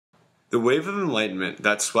The wave of enlightenment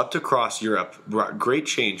that swept across Europe brought great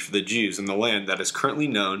change for the Jews in the land that is currently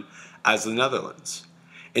known as the Netherlands.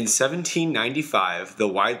 In 1795, the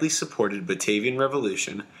widely supported Batavian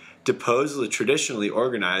Revolution deposed the traditionally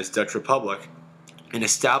organized Dutch Republic and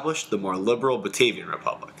established the more liberal Batavian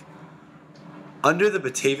Republic. Under the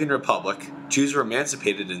Batavian Republic, Jews were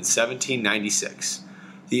emancipated in 1796.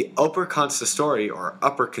 The Upper Consistory, or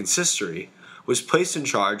Upper Consistory, was placed in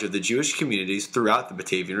charge of the Jewish communities throughout the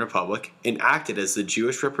Batavian Republic and acted as the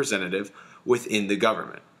Jewish representative within the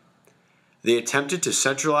government. They attempted to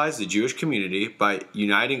centralize the Jewish community by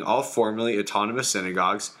uniting all formerly autonomous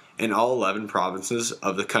synagogues in all 11 provinces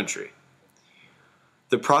of the country.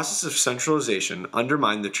 The process of centralization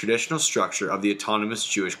undermined the traditional structure of the autonomous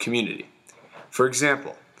Jewish community. For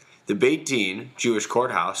example, the Beit Din, Jewish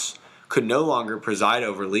courthouse, could no longer preside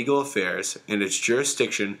over legal affairs, and its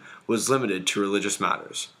jurisdiction was limited to religious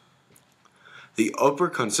matters. The Upper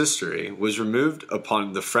Consistory was removed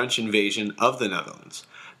upon the French invasion of the Netherlands,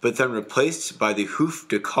 but then replaced by the Hof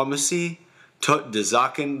de Commissie tot de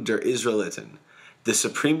Zaken der Israeliten, the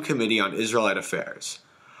Supreme Committee on Israelite Affairs.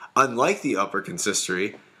 Unlike the Upper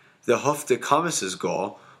Consistory, the Hof de Commissie's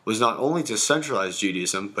goal was not only to centralize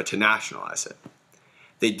Judaism, but to nationalize it.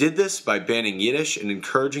 They did this by banning Yiddish and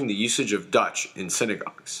encouraging the usage of Dutch in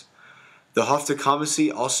synagogues. The Hof de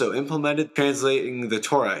Commissie also implemented translating the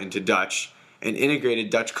Torah into Dutch and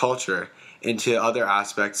integrated Dutch culture into other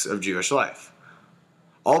aspects of Jewish life.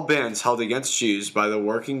 All bans held against Jews by the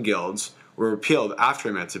working guilds were repealed after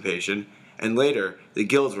emancipation, and later the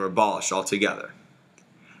guilds were abolished altogether.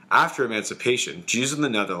 After emancipation, Jews in the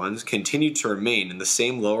Netherlands continued to remain in the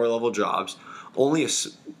same lower-level jobs, only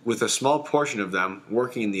with a small portion of them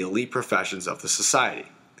working in the elite professions of the society.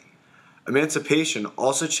 Emancipation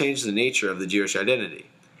also changed the nature of the Jewish identity.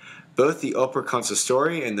 Both the Upper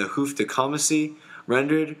Consistory and the Hof de Commissie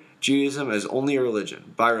rendered Judaism as only a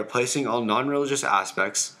religion by replacing all non-religious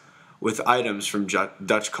aspects with items from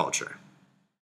Dutch culture.